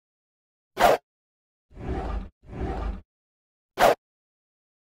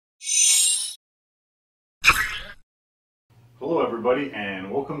Hello everybody, and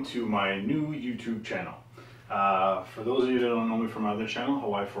welcome to my new YouTube channel. For those of you that don't know me from my other channel,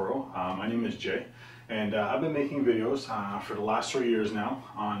 Hawaii 4.0, my name is Jay, and I've been making videos for the last 3 years now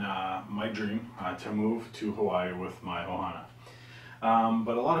on my dream to move to Hawaii with my ohana.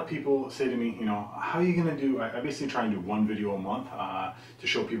 But a lot of people say to me, you know, how are you going to do, I basically try and do one video a month to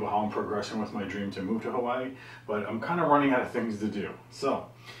show people how I'm progressing with my dream to move to Hawaii, but I'm kind of running out of things to do. So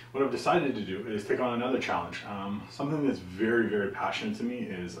what I've decided to do is take on another challenge. Something that's very, very passionate to me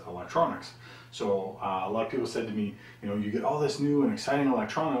is electronics. So a lot of people said to me, you know, you get all this new and exciting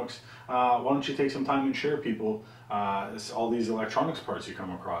electronics, why don't you take some time and share people all these electronics parts you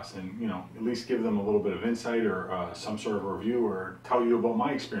come across, and you know, at least give them a little bit of insight or some sort of review, or tell you about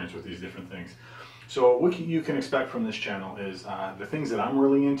my experience with these different things. So what you can expect from this channel is the things that I'm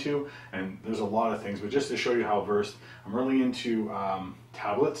really into, and there's a lot of things, but just to show you how versed, I'm really into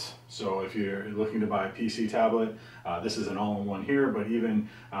tablets. So if you're looking to buy a PC tablet, this is an all-in-one here, but even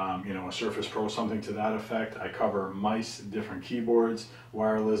you know, a Surface Pro, something to that effect. I cover mice, different keyboards,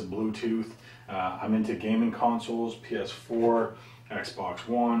 wireless, Bluetooth. I'm into gaming consoles, PS4, Xbox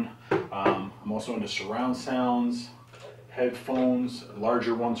One. I'm also into surround sounds, headphones,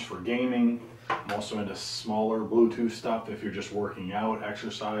 larger ones for gaming. I'm also into smaller Bluetooth stuff if you're just working out,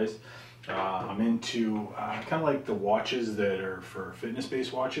 exercise. I'm into kind of like the watches that are for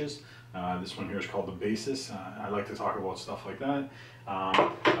fitness-based watches. This one here is called the Basis. I like to talk about stuff like that.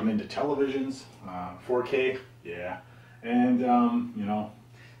 I'm into televisions, 4K, yeah. And you know,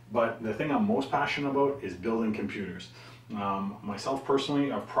 but the thing I'm most passionate about is building computers. Myself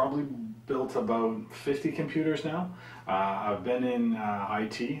personally, I've probably built about 50 computers now. I've been in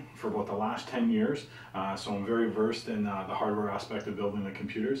IT for about the last 10 years, so I'm very versed in the hardware aspect of building the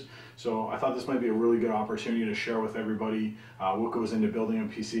computers. So I thought this might be a really good opportunity to share with everybody what goes into building a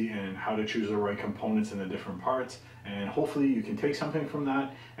PC and how to choose the right components and the different parts. And hopefully you can take something from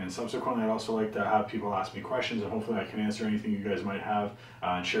that. And subsequently, I'd also like to have people ask me questions, and hopefully I can answer anything you guys might have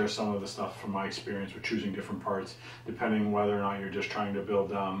and share some of the stuff from my experience with choosing different parts, depending whether or not you're just trying to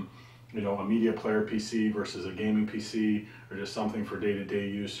build you know, a media player PC versus a gaming PC, or just something for day-to-day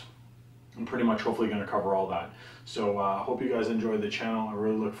use. I'm pretty much hopefully going to cover all that. So hope you guys enjoyed the channel. I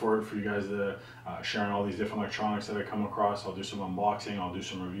really look forward for you guys to sharing all these different electronics that I come across. I'll do some unboxing, I'll do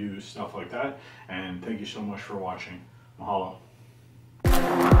some reviews, stuff like that. And thank you so much for watching. Mahalo.